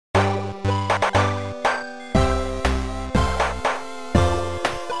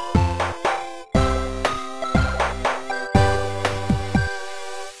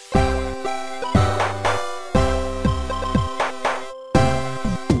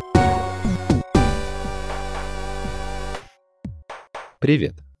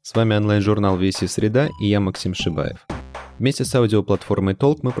Привет! С вами онлайн-журнал VC Среда и я Максим Шибаев. Вместе с аудиоплатформой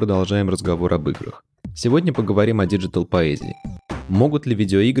Talk мы продолжаем разговор об играх. Сегодня поговорим о диджитал-поэзии. Могут ли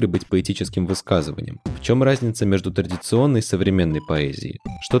видеоигры быть поэтическим высказыванием? В чем разница между традиционной и современной поэзией?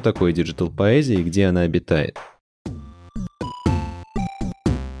 Что такое диджитал-поэзия и где она обитает?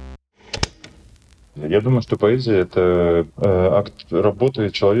 Я думаю, что поэзия — это акт работы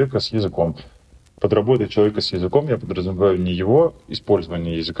человека с языком. Под работой человека с языком я подразумеваю не его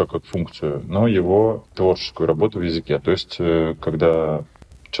использование языка как функцию, но его творческую работу в языке. То есть, когда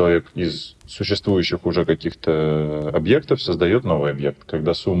человек из существующих уже каких-то объектов создает новый объект,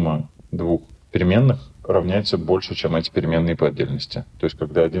 когда сумма двух переменных равняется больше, чем эти переменные по отдельности. То есть,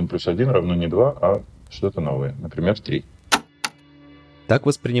 когда 1 + 1 равно не 2, а что-то новое, например, 3. Так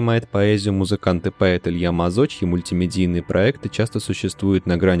воспринимает поэзию музыкант и поэт Илья Мазо, чьи мультимедийные проекты часто существуют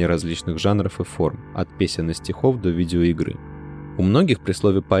на грани различных жанров и форм, от песен и стихов до видеоигры. У многих при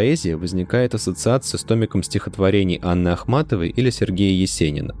слове «поэзия» возникает ассоциация с томиком стихотворений Анны Ахматовой или Сергея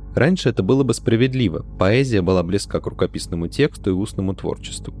Есенина. Раньше это было бы справедливо, поэзия была близка к рукописному тексту и устному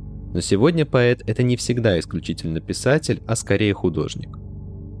творчеству. Но сегодня поэт — это не всегда исключительно писатель, а скорее художник.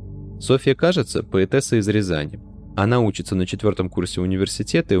 Софья Кажется — поэтесса из Рязани. Она учится на 4-м курсе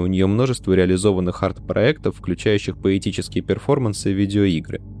университета, и у нее множество реализованных арт-проектов, включающих поэтические перформансы и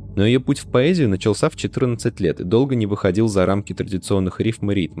видеоигры. Но ее путь в поэзию начался в 14 лет и долго не выходил за рамки традиционных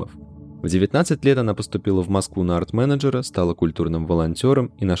рифм и ритмов. В 19 лет она поступила в Москву на арт-менеджера, стала культурным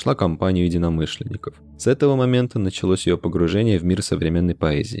волонтером и нашла компанию единомышленников. С этого момента началось ее погружение в мир современной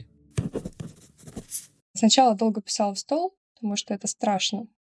поэзии. Сначала долго писала в стол, потому что это страшно.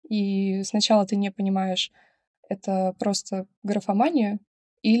 И сначала ты не понимаешь, это просто графомания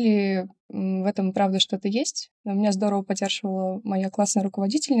или в этом правда что-то есть. Но меня здорово поддерживала моя классная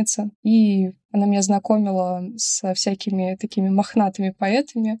руководительница, и она меня знакомила со всякими такими мохнатыми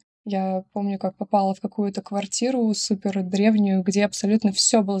поэтами. Я помню, как попала в какую-то квартиру супер древнюю, где абсолютно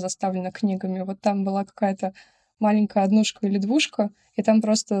все было заставлено книгами. Вот там была какая-то маленькая однушка или двушка, и там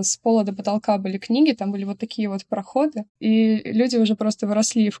просто с пола до потолка были книги, там были вот такие вот проходы, и люди уже просто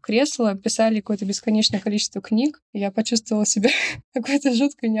выросли в кресло, писали какое-то бесконечное количество книг. И я почувствовала себя какой-то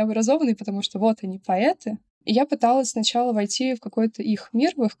жутко необразованной, потому что вот они поэты. И я пыталась сначала войти в какой-то их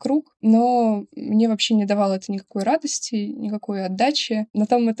мир, в их круг, но мне вообще не давало это никакой радости, никакой отдачи. На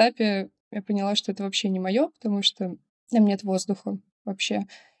том этапе я поняла, что это вообще не мое, потому что там нет воздуха вообще.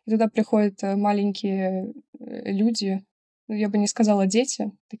 И туда приходят маленькие люди, я бы не сказала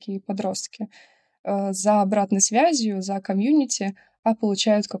дети, такие подростки, за обратной связью, за комьюнити, а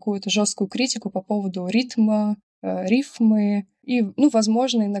получают какую-то жесткую критику по поводу ритма, рифмы. И,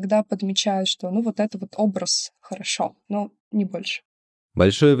 возможно, иногда подмечают, что, вот это вот образ хорошо, но не больше.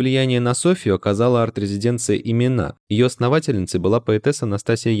 Большое влияние на Софью оказала арт-резиденция «Имена». Ее основательницей была поэтесса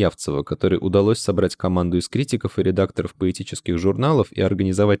Настасья Явцева, которой удалось собрать команду из критиков и редакторов поэтических журналов и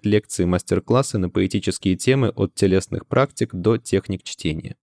организовать лекции и мастер-классы на поэтические темы от телесных практик до техник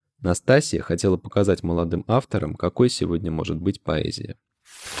чтения. Настасья хотела показать молодым авторам, какой сегодня может быть поэзия.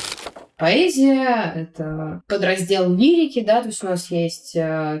 Поэзия — это подраздел лирики, да, то есть у нас есть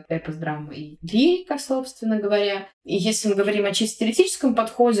эпос, драма и лирика, собственно говоря. И если мы говорим о чисто теоретическом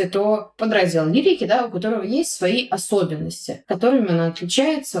подходе, то подраздел лирики, да, у которого есть свои особенности, которыми она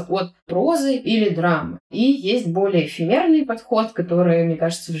отличается от прозы или драмы. И есть более эфемерный подход, который, мне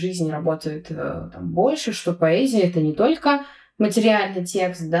кажется, в жизни работает больше, что поэзия — это не только материальный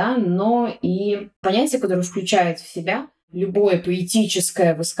текст, да, но и понятие, которое включает в себя любое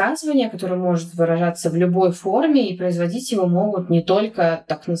поэтическое высказывание, которое может выражаться в любой форме, и производить его могут не только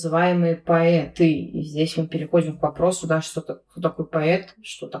так называемые поэты. И здесь мы переходим к вопросу, да, кто такой поэт,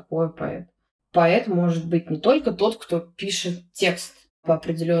 что такое поэт. Поэт может быть не только тот, кто пишет текст по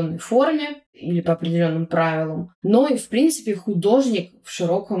определенной форме или по определенным правилам, но и, в принципе, художник в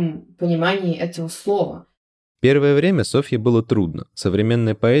широком понимании этого слова. Первое время Софье было трудно.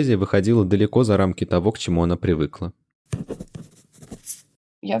 Современная поэзия выходила далеко за рамки того, к чему она привыкла.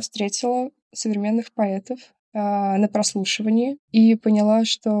 Я встретила современных поэтов на прослушивании и поняла,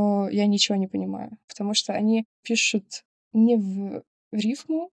 что я ничего не понимаю, потому что они пишут не в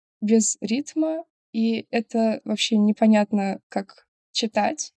рифму, без ритма, и это вообще непонятно, как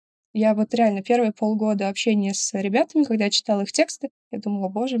читать. Я вот реально первые полгода общения с ребятами, когда я читала их тексты, я думала,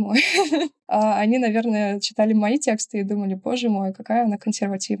 боже мой. А они, наверное, читали мои тексты и думали, боже мой, какая она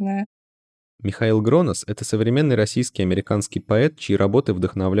консервативная. Михаил Гронос — это современный российский американский поэт, чьи работы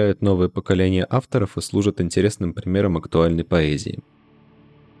вдохновляют новое поколение авторов и служат интересным примером актуальной поэзии.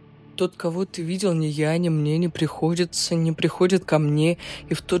 Тот, кого ты видел, ни я, ни мне не приходит ко мне,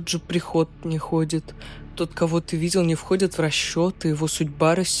 и в тот же приход не ходит. Тот, кого ты видел, не входит в расчет, и его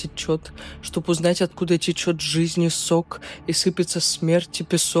судьба рассечет. Чтоб узнать, откуда течет жизни сок, и сыпется смерть и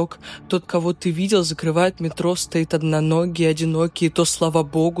песок. Тот, кого ты видел, закрывает метро, стоит одноногий, одинокий, и то слава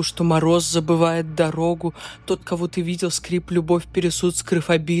богу, что мороз забывает дорогу. Тот, кого ты видел, скрип, любовь, пересуд, скрыв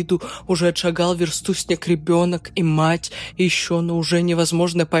обиду, уже отшагал версту снег ребенок и мать, и еще, но уже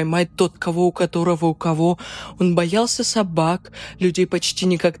невозможно поймать тот, у которого у кого. Он боялся собак, людей почти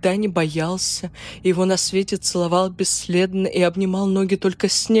никогда не боялся, его на свете целовал бесследно и обнимал ноги только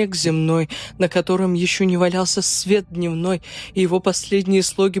снег земной, на котором еще не валялся свет дневной, и его последние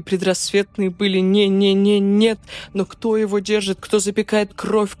слоги предрассветные были «не-не-не-нет». Но кто его держит, кто запекает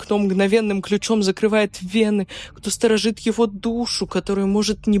кровь, кто мгновенным ключом закрывает вены, кто сторожит его душу, которая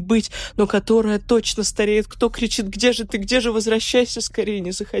может не быть, но которая точно стареет, кто кричит «Где же ты, где же, возвращайся скорее,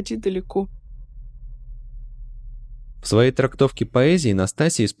 не заходи далеко». В своей трактовке поэзии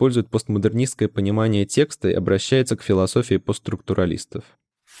Настасья использует постмодернистское понимание текста и обращается к философии постструктуралистов.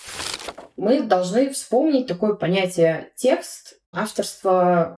 Мы должны вспомнить такое понятие «текст»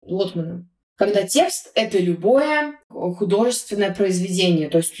 авторства Лотмана. Когда текст — это любое художественное произведение,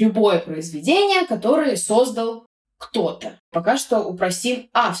 то есть любое произведение, которое создал кто-то. Пока что упростим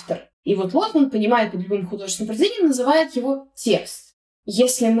автор. И вот Лотман понимает под любым художественным произведением, называет его текст.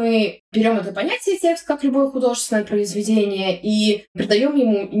 Если мы берем это понятие текст как любое художественное произведение и придаем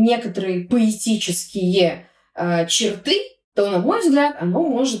ему некоторые поэтические черты, то, на мой взгляд, оно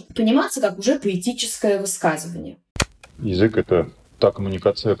может пониматься как уже поэтическое высказывание. Язык — это та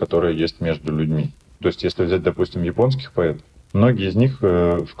коммуникация, которая есть между людьми. То есть, если взять, допустим, японских поэтов, многие из них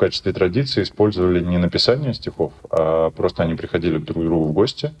в качестве традиции использовали не написание стихов, а просто они приходили друг к другу в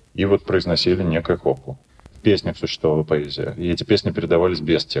гости и вот произносили некое хокку. В песнях существовала поэзия, и эти песни передавались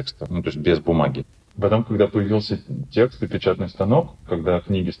без текста, то есть без бумаги. Потом, когда появился текст и печатный станок, когда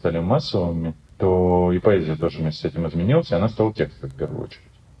книги стали массовыми, то и поэзия тоже вместе с этим изменилась, и она стала текстом в первую очередь.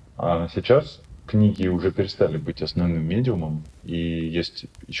 А сейчас книги уже перестали быть основным медиумом, и есть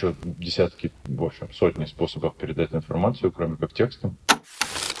еще десятки, в общем, сотни способов передать информацию, кроме как текстом.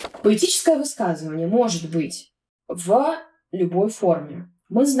 Поэтическое высказывание может быть в любой форме.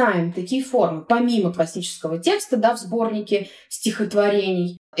 Мы знаем такие формы, помимо классического текста, в сборнике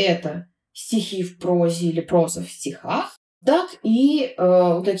стихотворений. Это стихи в прозе или проза в стихах, так и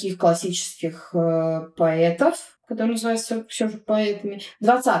у таких классических поэтов, которые называются все же поэтами,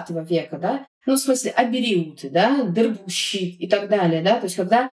 20 века, в смысле абериуты, Дербущит и так далее, то есть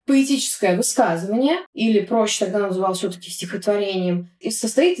когда поэтическое высказывание, или проще тогда называлось все-таки стихотворением,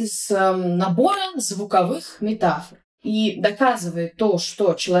 состоит из набора звуковых метафор. И доказывает то,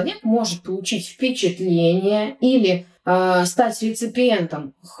 что человек может получить впечатление или стать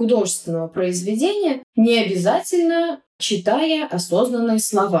реципиентом художественного произведения, не обязательно читая осознанные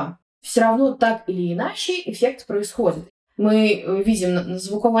слова. Все равно так или иначе эффект происходит. Мы видим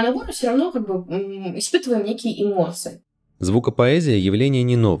звуковой набор и все равно испытываем некие эмоции. Звукопоэзия – явление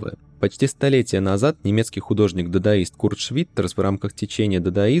не новое. Почти столетие назад немецкий художник-дадаист Курт Швиттерс в рамках течения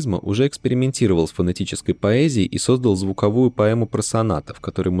дадаизма уже экспериментировал с фонетической поэзией и создал звуковую поэму про соната, в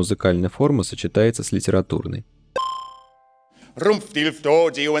которой музыкальная форма сочетается с литературной.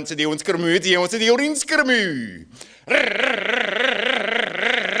 Rumpftilfto, Zionse die uns Karmü, Zionse die Urins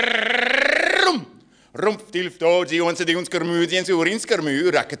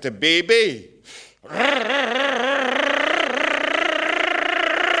Karmü,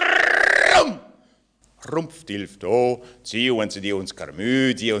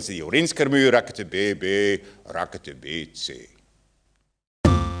 Rakete BB, Rakete BC.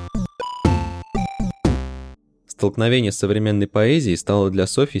 Столкновение с современной поэзией стало для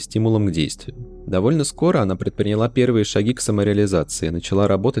Софьи стимулом к действию. Довольно скоро она предприняла первые шаги к самореализации и начала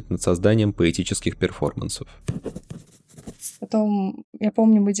работать над созданием поэтических перформансов. Потом, я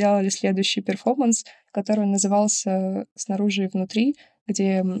помню, мы делали следующий перформанс, который назывался «Снаружи и внутри»,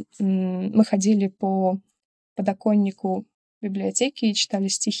 где мы ходили по подоконнику библиотеки и читали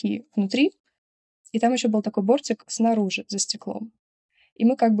стихи внутри. И там еще был такой бортик снаружи, за стеклом. И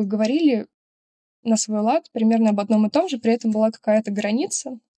мы говорили на свой лад примерно об одном и том же, при этом была какая-то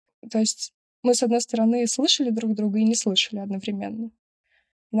граница. То есть мы, с одной стороны, слышали друг друга и не слышали одновременно.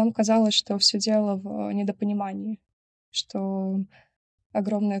 И нам казалось, что все дело в недопонимании, что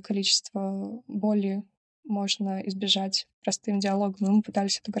огромное количество боли можно избежать простым диалогом, и мы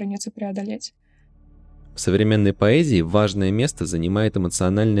пытались эту границу преодолеть. В современной поэзии важное место занимает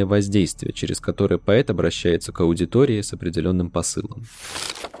эмоциональное воздействие, через которое поэт обращается к аудитории с определенным посылом.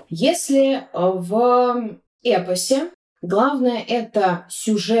 Если в эпосе главное — это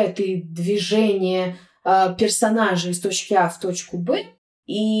сюжет и движение персонажа из точки А в точку Б,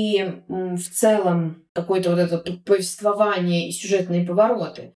 и в целом какое-то вот это повествование и сюжетные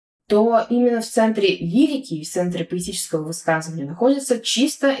повороты, то именно в центре лирики и в центре поэтического высказывания находится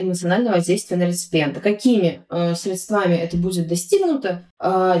чисто эмоциональное воздействие на реципиента. Какими средствами это будет достигнуто,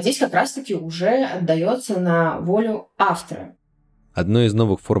 здесь как раз-таки уже отдается на волю автора. Одной из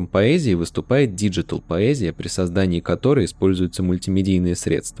новых форм поэзии выступает диджитал-поэзия, при создании которой используются мультимедийные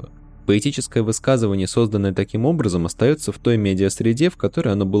средства. Поэтическое высказывание, созданное таким образом, остается в той медиасреде, в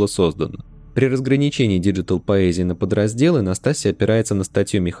которой оно было создано. При разграничении диджитал-поэзии на подразделы Настасья опирается на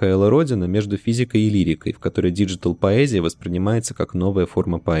статью Михаила Родина «Между физикой и лирикой», в которой диджитал-поэзия воспринимается как новая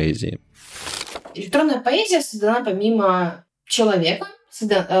форма поэзии. Электронная поэзия создана помимо человека,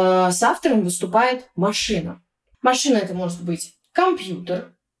 с автором выступает машина. Машина это может быть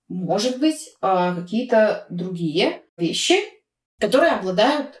компьютер, может быть какие-то другие вещи, которые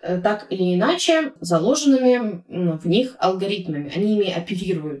обладают так или иначе заложенными в них алгоритмами. Они ими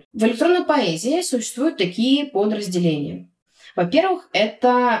оперируют. В электронной поэзии существуют такие подразделения. Во-первых,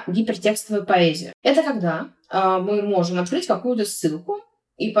 это гипертекстовая поэзия. Это когда мы можем открыть какую-то ссылку,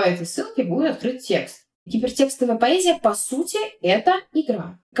 и по этой ссылке будет открыт текст. Гипертекстовая поэзия, по сути, это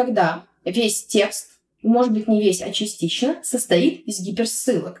игра. Когда весь текст, может быть, не весь, а частично, состоит из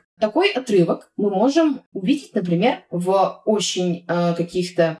гиперссылок. Такой отрывок мы можем увидеть, например, в очень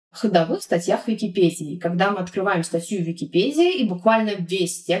каких-то ходовых статьях Википедии. Когда мы открываем статью в Википедии, и буквально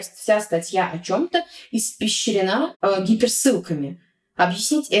весь текст, вся статья о чем-то испещрена гиперссылками.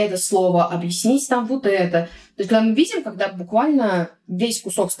 Объяснить это слово, объяснить там вот это. То есть, когда мы видим, когда буквально весь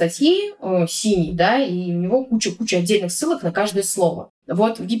кусок статьи синий, да, и у него куча отдельных ссылок на каждое слово.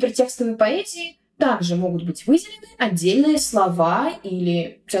 Вот в гипертекстовой поэзии также могут быть выделены отдельные слова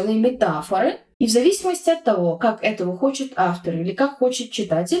или целые метафоры. И в зависимости от того, как этого хочет автор или как хочет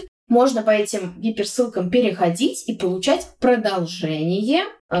читатель, можно по этим гиперссылкам переходить и получать продолжение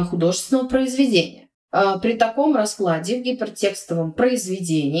художественного произведения. При таком раскладе в гипертекстовом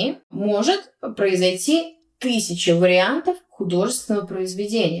произведении может произойти 1000 вариантов художественного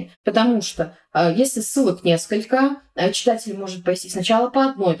произведения. Потому что если ссылок несколько, читатель может пойти сначала по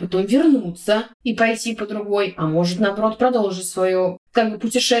одной, потом вернуться и пойти по другой, а может, наоборот, продолжить свое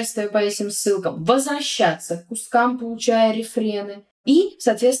путешествие по этим ссылкам, возвращаться к кускам, получая рефрены, и,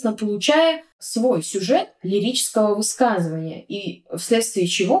 соответственно, получая свой сюжет лирического высказывания, и вследствие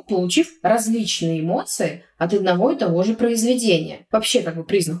чего получив различные эмоции от одного и того же произведения. Вообще,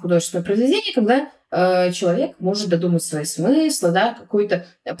 признак художественного произведения, когда человек может додумать свои смыслы, да,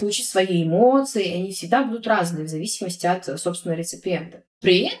 получить свои эмоции, они всегда будут разные в зависимости от, собственно, реципиента.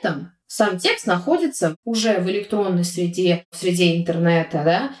 При этом сам текст находится уже в электронной среде, в среде интернета,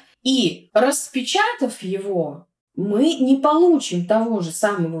 да, и распечатав его, мы не получим того же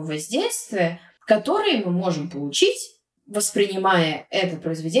самого воздействия, которое мы можем получить, воспринимая это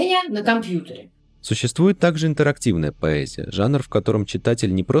произведение на компьютере. Существует также интерактивная поэзия, жанр, в котором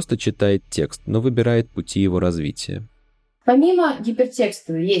читатель не просто читает текст, но выбирает пути его развития. Помимо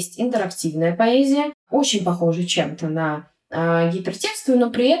гипертекстовой есть интерактивная поэзия, очень похожа чем-то на гипертекстовую,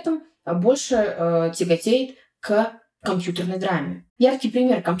 но при этом больше тяготеет к компьютерной драме. Яркий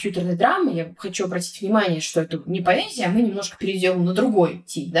пример компьютерной драмы, я хочу обратить внимание, что это не поэзия, а мы немножко перейдем на другой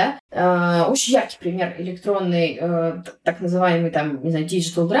тип, да. Очень яркий пример электронной, так называемой,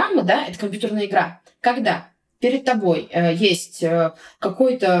 диджитал драмы, да, это компьютерная игра. Когда перед тобой есть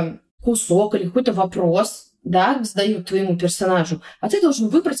какой-то кусок или какой-то вопрос, да, задают твоему персонажу, а ты должен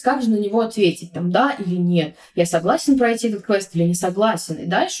выбрать, как же на него ответить, да или нет. Я согласен пройти этот квест или не согласен. И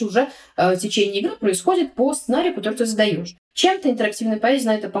дальше уже течение игры происходит по сценарию, который ты задаешь. Чем-то интерактивная поэзия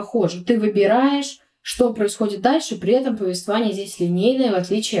на это похожа. Ты выбираешь, что происходит дальше, при этом повествование здесь линейное, в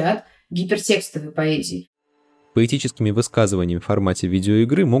отличие от гипертекстовой поэзии. Поэтическими высказываниями в формате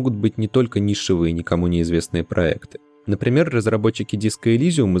видеоигры могут быть не только нишевые, никому неизвестные проекты. Например, разработчики Disco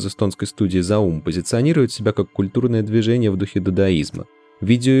Elysium из эстонской студии Zaum позиционируют себя как культурное движение в духе дадаизма.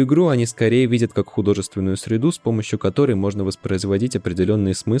 Видеоигру они скорее видят как художественную среду, с помощью которой можно воспроизводить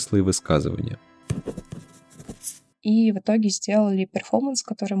определенные смыслы и высказывания. И в итоге сделали перформанс,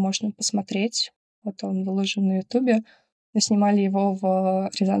 который можно посмотреть. Вот он выложен на Ютубе. Мы снимали его в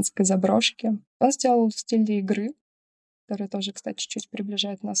Рязанской заброшке. Он сделал в стиле игры, который тоже, кстати, чуть-чуть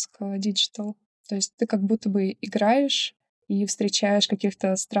приближает нас к диджитал. То есть ты как будто бы играешь и встречаешь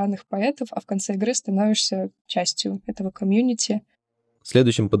каких-то странных поэтов, а в конце игры становишься частью этого комьюнити.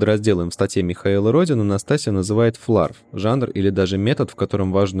 Следующим подразделом в статье Михаила Родина Настасья называет фларф, жанр или даже метод, в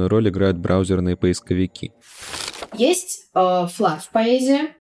котором важную роль играют браузерные поисковики. Есть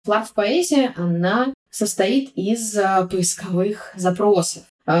фларф-поэзия. Фларф-поэзия, она состоит из поисковых запросов.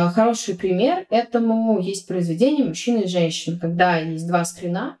 Хороший пример этому есть произведение «Мужчина и женщина», когда есть два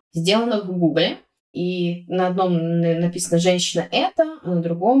скрина, сделанных в Гугле, и на одном написано «женщина это», а на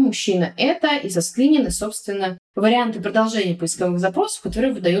другом «мужчина это», и заскринены, собственно, варианты продолжения поисковых запросов,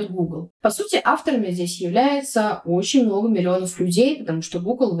 которые выдает Google. По сути, авторами здесь является очень много миллионов людей, потому что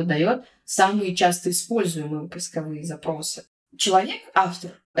Google выдает самые часто используемые поисковые запросы. Человек,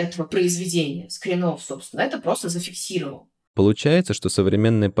 автор этого произведения, скринов, собственно, это просто зафиксировал. Получается, что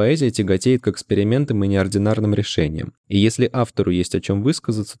современная поэзия тяготеет к экспериментам и неординарным решениям. И если автору есть о чем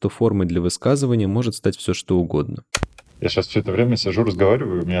высказаться, то формой для высказывания может стать все что угодно. Я сейчас все это время сижу,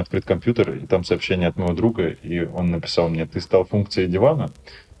 разговариваю, у меня открыт компьютер, и там сообщение от моего друга, и он написал мне: «Ты стал функцией дивана?»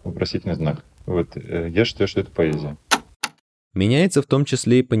 Вопросительный знак. Вот, я считаю, что это поэзия. Меняется в том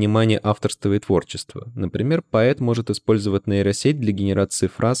числе и понимание авторства и творчества. Например, поэт может использовать нейросеть для генерации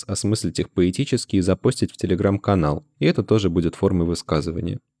фраз, осмыслить их поэтически и запостить в телеграм-канал, и это тоже будет формой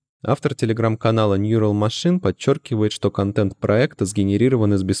высказывания. Автор телеграм-канала Neural Machine подчеркивает, что контент проекта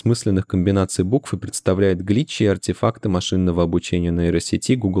сгенерирован из бессмысленных комбинаций букв и представляет глитчи и артефакты машинного обучения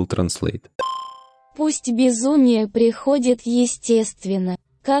нейросети Google Translate. Пусть безумие приходит естественно,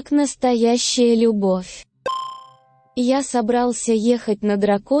 как настоящая любовь. Я собрался ехать на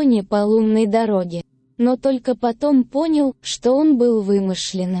драконе по лунной дороге, но только потом понял, что он был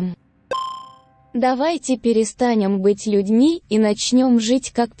вымышленным. Давайте перестанем быть людьми и начнем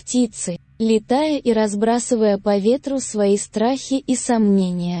жить как птицы, летая и разбрасывая по ветру свои страхи и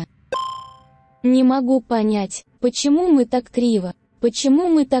сомнения. Не могу понять, почему мы так криво, почему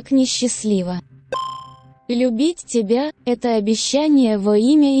мы так несчастливо. Любить тебя – это обещание во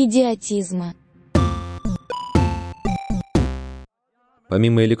имя идиотизма.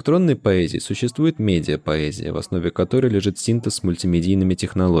 Помимо электронной поэзии, существует медиапоэзия, в основе которой лежит синтез с мультимедийными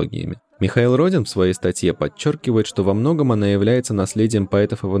технологиями. Михаил Родин в своей статье подчеркивает, что во многом она является наследием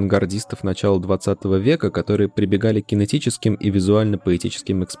поэтов-авангардистов начала XX века, которые прибегали к кинетическим и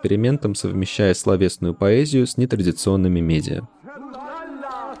визуально-поэтическим экспериментам, совмещая словесную поэзию с нетрадиционными медиа.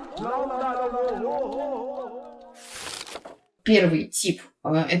 Первый тип –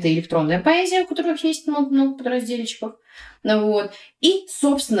 это электронная поэзия, у которых есть много подразделчиков. Вот. И,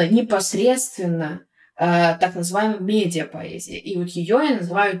 собственно, непосредственно так называемая медиапоэзия. И вот ее я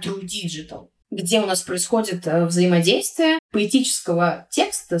называю True Digital, где у нас происходит взаимодействие поэтического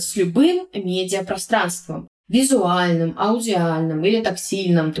текста с любым медиапространством. Визуальным, аудиальным или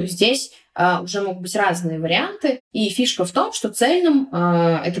тактильным. То есть здесь уже могут быть разные варианты. И фишка в том, что цельным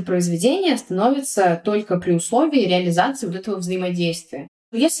это произведение становится только при условии реализации вот этого взаимодействия.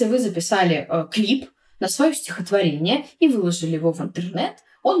 Если вы записали клип на свое стихотворение и выложили его в интернет,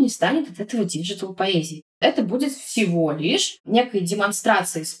 он не станет от этого диджитал-поэзии. Это будет всего лишь некой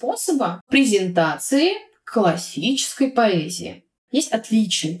демонстрацией способа презентации классической поэзии. Есть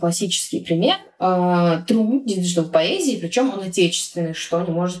отличный классический пример true digital поэзии, причем он отечественный, что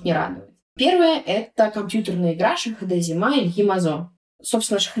не может не радовать. Первое — это компьютерная игра «Шахада-зима» Ильи Мазо.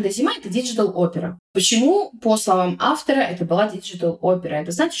 Собственно, «Шахада-зима» — это диджитал-опера. Почему, по словам автора, это была диджитал-опера?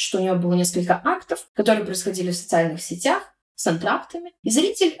 Это значит, что у него было несколько актов, которые происходили в социальных сетях с антрактами, и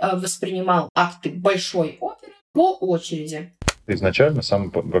зритель воспринимал акты большой оперы по очереди. Изначально сам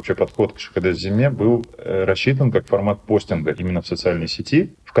вообще подход к «Шахада-зиме» был рассчитан как формат постинга именно в социальной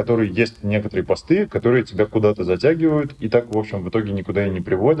сети, в которой есть некоторые посты, которые тебя куда-то затягивают, и так, в общем, в итоге никуда и не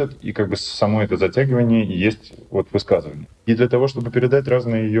приводят, и как бы само это затягивание и есть вот высказывание. И для того, чтобы передать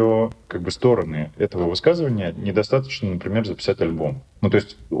разные ее как бы стороны этого высказывания, недостаточно, например, записать альбом. Ну, то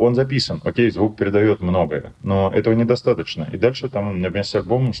есть он записан, окей, звук передает многое, но этого недостаточно. И дальше там вместе с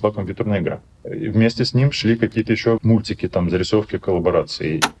альбомом шла компьютерная игра. И вместе с ним шли какие-то еще мультики, там, зарисовки,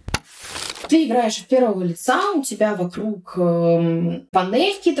 коллаборации. Ты играешь от первого лица, у тебя вокруг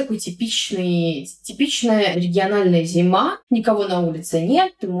панельки, такой типичная региональная зима, никого на улице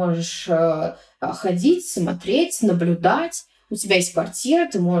нет, ты можешь ходить, смотреть, наблюдать, у тебя есть квартира,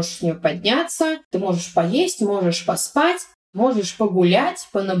 ты можешь в нее подняться, ты можешь поесть, можешь поспать, можешь погулять,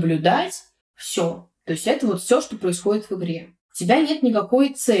 понаблюдать, все. То есть это вот все, что происходит в игре. У тебя нет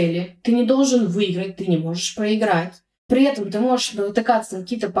никакой цели, ты не должен выиграть, ты не можешь проиграть. При этом ты можешь натыкаться на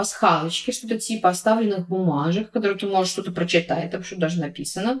какие-то пасхалочки, что-то типа оставленных бумажек, в которых ты можешь что-то прочитать, там что даже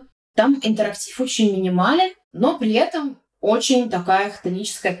написано. Там интерактив очень минимален, но при этом очень такая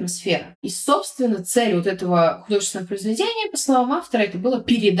хтоническая атмосфера. И, собственно, цель вот этого художественного произведения, по словам автора, это было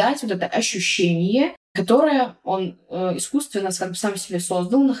передать вот это ощущение, которое он искусственно сам себе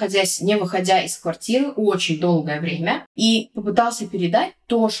создал, не выходя из квартиры очень долгое время, и попытался передать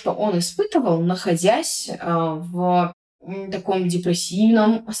то, что он испытывал, находясь в таком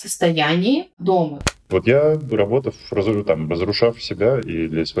депрессивном состоянии дома. Вот я, работав, разрушав себя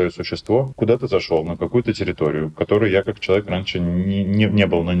или свое существо, куда-то зашел на какую-то территорию, которой я как человек раньше не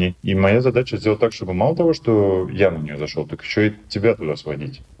был на ней. И моя задача сделать так, чтобы мало того, что я на нее зашел, так еще и тебя туда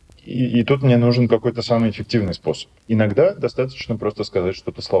сводить. И тут мне нужен какой-то самый эффективный способ. Иногда достаточно просто сказать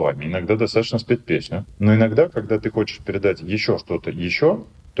что-то словами, иногда достаточно спеть песню. Но иногда, когда ты хочешь передать еще что-то еще,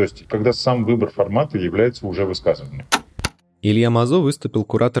 то есть когда сам выбор формата является уже высказыванием. Илья Мазо выступил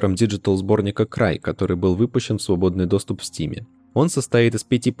куратором диджитал-сборника «Край», который был выпущен в свободный доступ в Steam. Он состоит из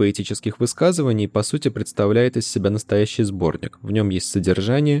 5 поэтических высказываний и, по сути, представляет из себя настоящий сборник. В нем есть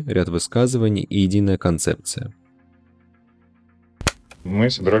содержание, ряд высказываний и единая концепция. Мы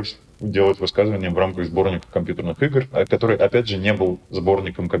собирались делать высказывания в рамках сборника компьютерных игр, который, опять же, не был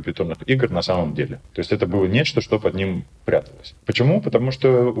сборником компьютерных игр на самом деле. То есть это было нечто, что под ним пряталось. Почему? Потому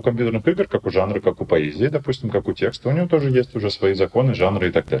что у компьютерных игр, как у жанра, как у поэзии, допустим, как у текста, у него тоже есть уже свои законы, жанры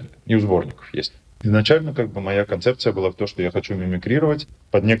и так далее. И у сборников есть. Изначально моя концепция была в том, что я хочу мимикрировать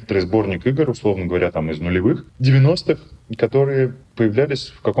под некоторый сборник игр, условно говоря, там из нулевых, 90-х, которые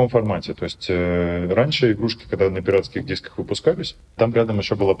появлялись в каком формате. То есть раньше игрушки, когда на пиратских дисках выпускались, там рядом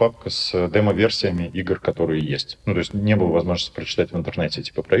еще была папка с демо-версиями игр, которые есть. То есть не было возможности прочитать в интернете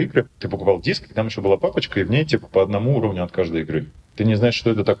про игры. Ты покупал диск, и там еще была папочка, и в ней по одному уровню от каждой игры. Ты не знаешь, что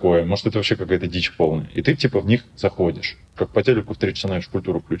это такое. Может, это вообще какая-то дичь полная. И ты в них заходишь. Как по телеку в 3 часа ночи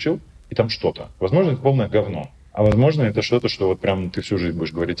культуру включил, и там что-то. Возможно, это полное говно. А возможно, это что-то, что вот прям ты всю жизнь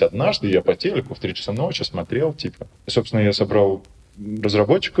будешь говорить: однажды я по телеку в 3 часа ночи смотрел, И, собственно, я собрал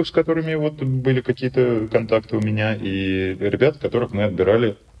разработчиков, с которыми были какие-то контакты у меня, и ребят, которых мы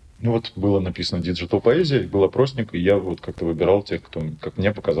отбирали. Было написано Digital Poesia, был опросник, и я как-то выбирал тех, кто, как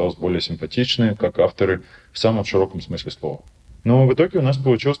мне показалось, более симпатичные, как авторы в самом широком смысле слова. Но в итоге у нас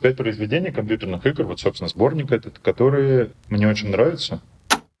получилось 5 произведений компьютерных игр, собственно, сборник этот, которые мне очень нравятся.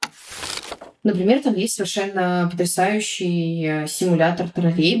 Например, там есть совершенно потрясающий симулятор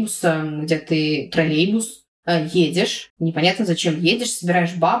троллейбуса, где ты троллейбус едешь, непонятно зачем едешь,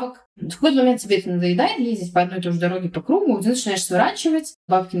 собираешь бабок. В какой-то момент тебе это надоедает, ездить по одной и той же дороге по кругу, ты начинаешь сворачивать,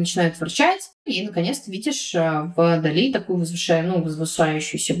 бабки начинают ворчать, и наконец-то видишь вдали такую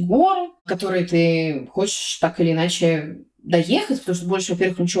возвышающуюся гору, к которой ты хочешь так или иначе доехать, потому что больше,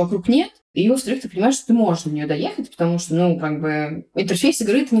 во-первых, ничего вокруг нет, и, во-вторых, ты понимаешь, что ты можешь на нее доехать, потому что, интерфейс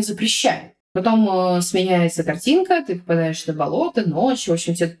игры это не запрещает. Потом сменяется картинка, ты попадаешь на болото, ночь, в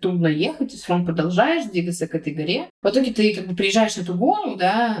общем, тебе трудно ехать, ты все равно продолжаешь двигаться к этой горе. В итоге ты приезжаешь на эту гору, к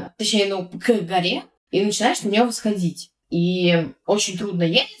горе, и начинаешь на нее восходить. И очень трудно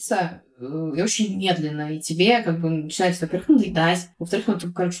едется, и очень медленно, и тебе начинается, во-первых, надоедать, во-вторых,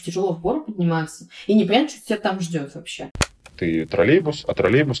 тяжело в гору подниматься, и непонятно, что тебя там ждет вообще. Ты троллейбус, а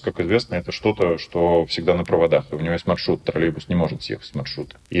троллейбус, как известно, это что-то, что всегда на проводах, и у него есть маршрут, троллейбус не может съехать с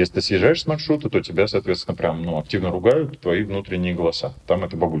маршрута. И если ты съезжаешь с маршрута, то тебя, соответственно, активно ругают твои внутренние голоса. Там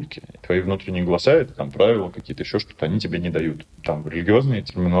это бабульки. Твои внутренние голоса, это там правила какие-то, еще что-то, они тебе не дают. Там в религиозной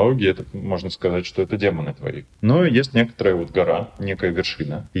терминологии это можно сказать, что это демоны твои. Но есть некоторая гора, некая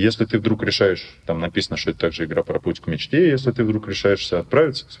вершина. И если ты вдруг решаешь, там написано, что это также игра про путь к мечте, если ты вдруг решаешься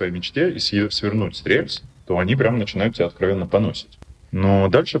отправиться к своей мечте и свернуть с рельс, то они прям начинают тебя откровенно поносить. Но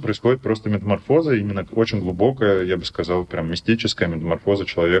дальше происходит просто метаморфоза, именно очень глубокая, я бы сказал, прям мистическая метаморфоза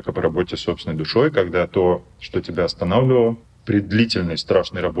человека по работе с собственной душой, когда то, что тебя останавливало, при длительной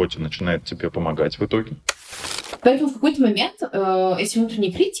страшной работе начинает тебе помогать в итоге. Поэтому в какой-то момент эти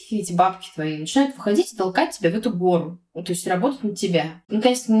внутренние критики, эти бабки твои, начинают выходить и толкать тебя в эту гору. То есть работать на тебя.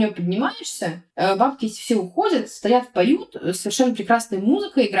 Наконец-то на нее поднимаешься, бабки эти все уходят, стоят, поют, совершенно прекрасная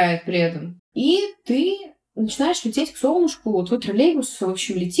музыка играет при этом. И ты начинаешь лететь к солнышку, твой троллейбус, в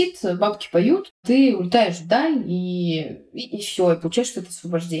общем, летит, бабки поют, ты улетаешь вдаль, и все, и получаешь это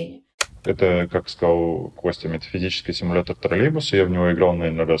освобождение. Это, как сказал Костя, метафизический симулятор троллейбуса. Я в него играл,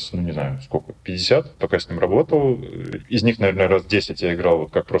 наверное, раз, 50, пока с ним работал. Из них, наверное, раз 10 я играл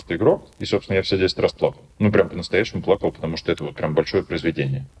как просто игрок. И, собственно, я все 10 раз плакал. Прям по-настоящему плакал, потому что это прям большое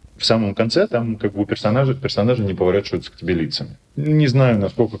произведение. В самом конце там у персонажи не поворачиваются к тебе лицами. Не знаю,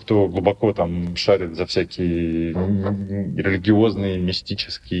 насколько кто глубоко там шарит за всякие религиозные,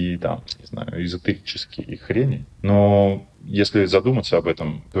 мистические, эзотерические хрени. Но если задуматься об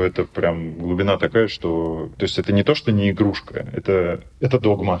этом, то это прям глубина такая, что... То есть это не то, что не игрушка, это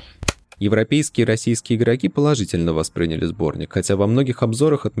догма. Европейские и российские игроки положительно восприняли сборник, хотя во многих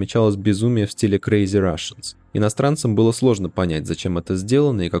обзорах отмечалось безумие в стиле Crazy Russians. Иностранцам было сложно понять, зачем это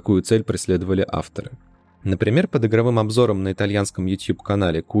сделано и какую цель преследовали авторы. Например, под игровым обзором на итальянском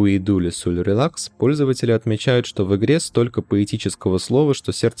YouTube-канале Cui Dule sul Relax пользователи отмечают, что в игре столько поэтического слова,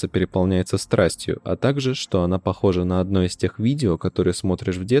 что сердце переполняется страстью, а также, что она похожа на одно из тех видео, которые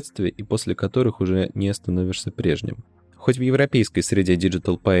смотришь в детстве и после которых уже не становишься прежним. Хоть в европейской среде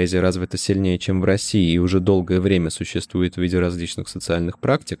диджитал-поэзия развита сильнее, чем в России, и уже долгое время существует в виде различных социальных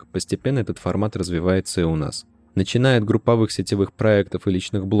практик, постепенно этот формат развивается и у нас. Начиная от групповых сетевых проектов и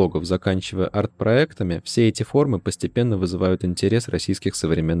личных блогов, заканчивая арт-проектами, все эти формы постепенно вызывают интерес российских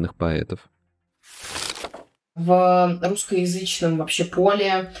современных поэтов. В русскоязычном вообще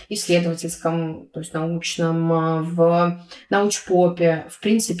поле, исследовательском, то есть научном, в научпопе, в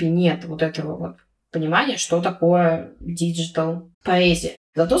принципе, нет вот этого вот понимания, что такое диджитал-поэзия.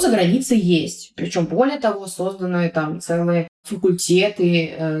 Зато за границей есть. Причем, более того, созданы там целые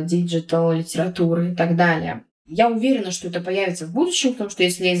факультеты диджитал-литературы и так далее. Я уверена, что это появится в будущем, потому что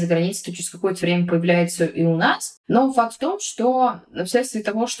если есть за границей, то через какое-то время появляется и у нас. Но факт в том, что вследствие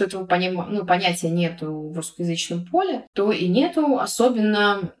того, что этого понятия нету в русскоязычном поле, то и нету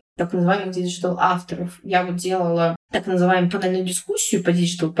особенно так называемых диджитал-авторов. Я вот делала так называемую панельную дискуссию по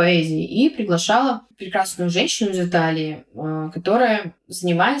диджитал-поэзии и приглашала прекрасную женщину из Италии, которая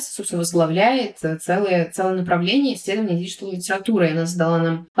занимается, собственно, возглавляет целое направление исследования диджитал-литературы. И она задала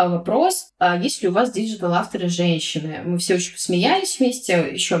нам вопрос, есть ли у вас диджитал-авторы женщины? Мы все очень посмеялись вместе.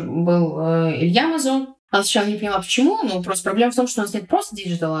 Еще был Илья Мазон. Она сначала не поняла, почему, но просто проблема в том, что у нас нет просто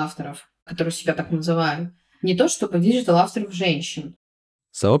диджитал-авторов, которые себя так называют, не то чтобы диджитал-авторов женщин.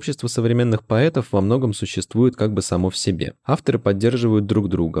 Сообщество современных поэтов во многом существует как бы само в себе. Авторы поддерживают друг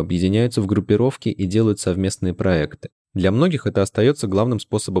друга, объединяются в группировки и делают совместные проекты. Для многих это остается главным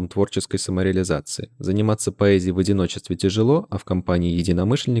способом творческой самореализации. Заниматься поэзией в одиночестве тяжело, а в компании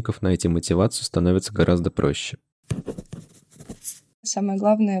единомышленников найти мотивацию становится гораздо проще. Самое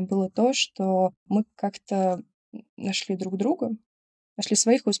главное было то, что мы как-то нашли друг друга, нашли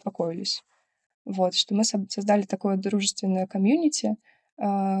своих и успокоились. Вот, что мы создали такое дружественное комьюнити,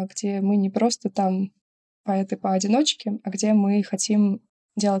 где мы не просто там поэты поодиночке, а где мы хотим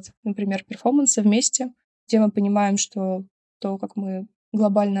делать, например, перформансы вместе, где мы понимаем, что то, как мы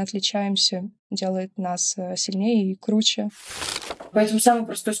глобально отличаемся, делает нас сильнее и круче. Поэтому самый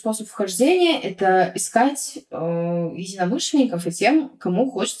простой способ вхождения — это искать единомышленников и тем, кому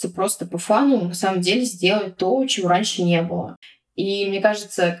хочется просто по фану на самом деле сделать то, чего раньше не было. И мне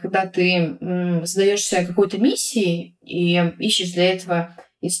кажется, когда ты задаешься какой-то миссией и ищешь для этого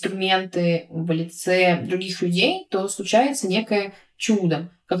инструменты в лице других людей, то случается некое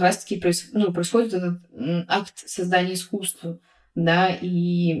чудо. Как раз-таки происходит этот акт создания искусства, да,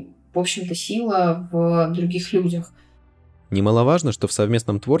 и, в общем-то, сила в других людях. Немаловажно, что в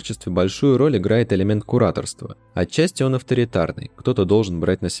совместном творчестве большую роль играет элемент кураторства. Отчасти он авторитарный, кто-то должен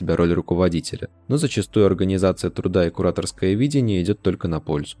брать на себя роль руководителя, но зачастую организация труда и кураторское видение идет только на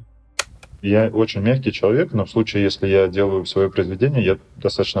пользу. Я очень мягкий человек, но в случае, если я делаю свое произведение, я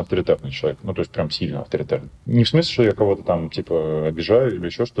достаточно авторитарный человек. Ну, то есть прям сильно авторитарный. Не в смысле, что я кого-то там, типа, обижаю или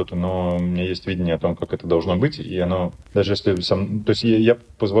еще что-то, но у меня есть видение о том, как это должно быть, и оно, даже если сам... То есть я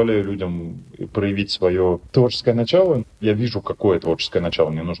позволяю людям проявить свое творческое начало. Я вижу, какое творческое начало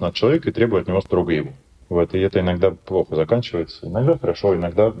мне нужно от человека, и требую от него строго его. Вот, и это иногда плохо заканчивается. Иногда хорошо,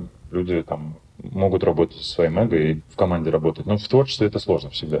 иногда люди там могут работать со своим эго и в команде работать. Но в творчестве это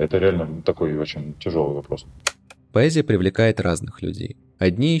сложно всегда. Это реально такой очень тяжелый вопрос. Поэзия привлекает разных людей.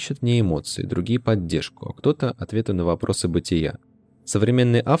 Одни ищут в ней эмоции, другие — поддержку, а кто-то — ответы на вопросы бытия.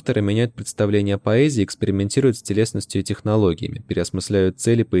 Современные авторы меняют представление о поэзии, экспериментируют с телесностью и технологиями, переосмысляют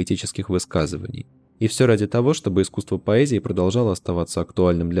цели поэтических высказываний. И все ради того, чтобы искусство поэзии продолжало оставаться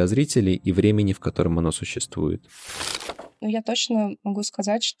актуальным для зрителей и времени, в котором оно существует. Но я точно могу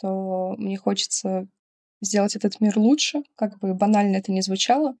сказать, что мне хочется сделать этот мир лучше, как бы банально это ни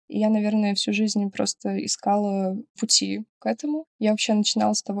звучало. И я, наверное, всю жизнь просто искала пути к этому. Я вообще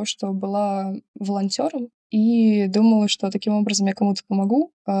начинала с того, что была волонтером и думала, что таким образом я кому-то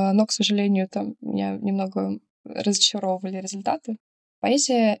помогу. Но, к сожалению, там меня немного разочаровывали результаты.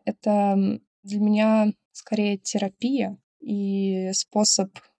 Поэзия — это для меня скорее терапия и способ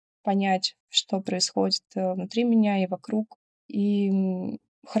понять, что происходит внутри меня и вокруг. И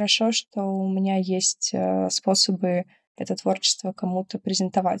хорошо, что у меня есть способы это творчество кому-то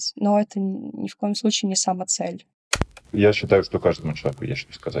презентовать. Но это ни в коем случае не самоцель. Я считаю, что каждому человеку есть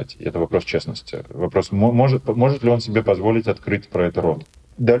что сказать. И это вопрос честности. Вопрос, может ли он себе позволить открыть про это рот.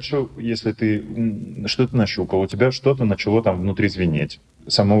 Дальше, если ты что-то нащупал, у тебя что-то начало там внутри звенеть.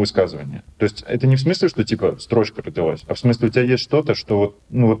 Само высказывание. То есть это не в смысле, что типа строчка родилась, а в смысле у тебя есть что-то, что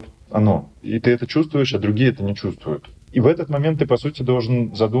вот оно. И ты это чувствуешь, а другие это не чувствуют. И в этот момент ты, по сути,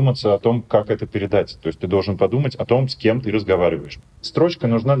 должен задуматься о том, как это передать. То есть ты должен подумать о том, с кем ты разговариваешь. Строчка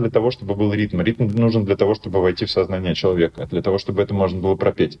нужна для того, чтобы был ритм. Ритм нужен для того, чтобы войти в сознание человека, для того, чтобы это можно было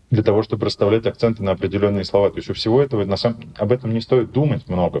пропеть, для того, чтобы расставлять акценты на определенные слова. То есть у всего этого, об этом не стоит думать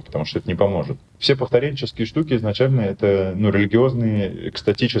много, потому что это не поможет. Все повторенческие штуки изначально это религиозные,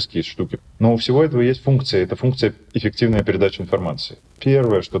 экстатические штуки. Но у всего этого есть функция. Это функция эффективная передача информации.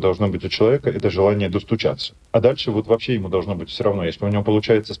 Первое, что должно быть у человека, это желание достучаться. А дальше вот вообще ему должно быть все равно. Если у него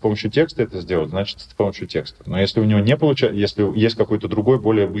получается с помощью текста это сделать, значит, с помощью текста. Но если у него не получается, если есть какой-то другой,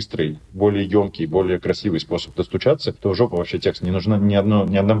 более быстрый, более емкий, более красивый способ достучаться, то жопа вообще текст. Не нужна ни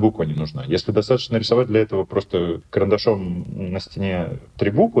одна буква не нужна. Если достаточно рисовать для этого просто карандашом на стене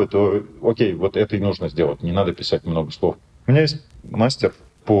 3 буквы, то окей, вот это и нужно сделать. Не надо писать много слов. У меня есть мастер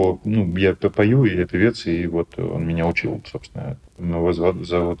я пою, и я певец, и вот он меня учил, собственно. Его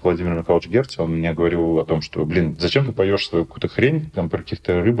зовут Владимир Михайлович Герц, он мне говорил о том, что, зачем ты поешь свою какую-то хрень, там, про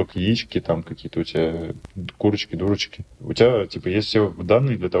каких-то рыбок, яички, там, какие-то у тебя курочки, дурочки. У тебя, есть все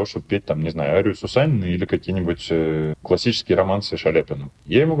данные для того, чтобы петь, там, не знаю, арию Сусанины или какие-нибудь классические романсы Шаляпина.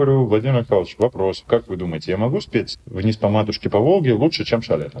 Я ему говорю: Владимир Михайлович, вопрос, как вы думаете, я могу спеть «Вниз по матушке по Волге» лучше, чем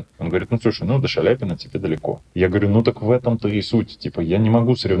Шаляпин? Он говорит: слушай, до Шаляпина тебе далеко. Я говорю: так в этом-то и суть. Я не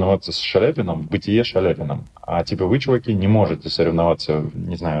могу соревноваться с Шаляпином в бытие Шаляпином. А вы, чуваки, не можете соревноваться,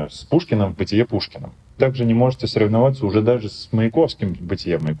 не знаю, с Пушкиным в бытие Пушкиным. Также не можете соревноваться уже даже с Маяковским в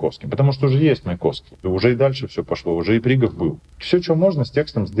бытие Маяковским, потому что уже есть Маяковский. Уже и дальше все пошло, уже и Пригов был. Все, что можно, с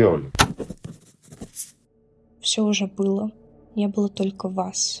текстом сделали. Все уже было. Не было только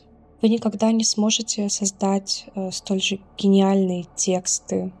вас. Вы никогда не сможете создать столь же гениальные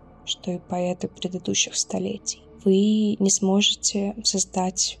тексты, что и поэты предыдущих столетий. Вы не сможете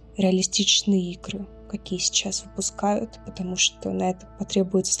создать реалистичные игры, какие сейчас выпускают, потому что на это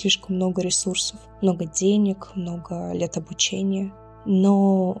потребуется слишком много ресурсов, много денег, много лет обучения.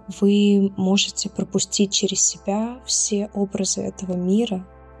 Но вы можете пропустить через себя все образы этого мира.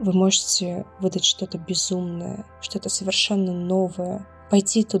 Вы можете выдать что-то безумное, что-то совершенно новое,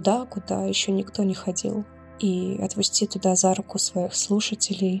 пойти туда, куда еще никто не ходил, и отвести туда за руку своих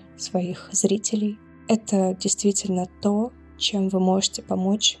слушателей, своих зрителей. Это действительно то, чем вы можете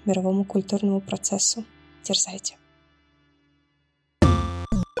помочь мировому культурному процессу. Дерзайте.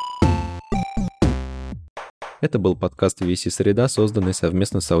 Это был подкаст VC Среда, созданный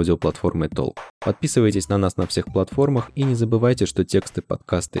совместно с аудиоплатформой Толк. Подписывайтесь на нас на всех платформах и не забывайте, что тексты,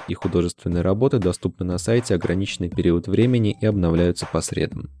 подкасты и художественные работы доступны на сайте ограниченный период времени и обновляются по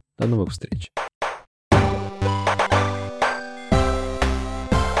средам. До новых встреч!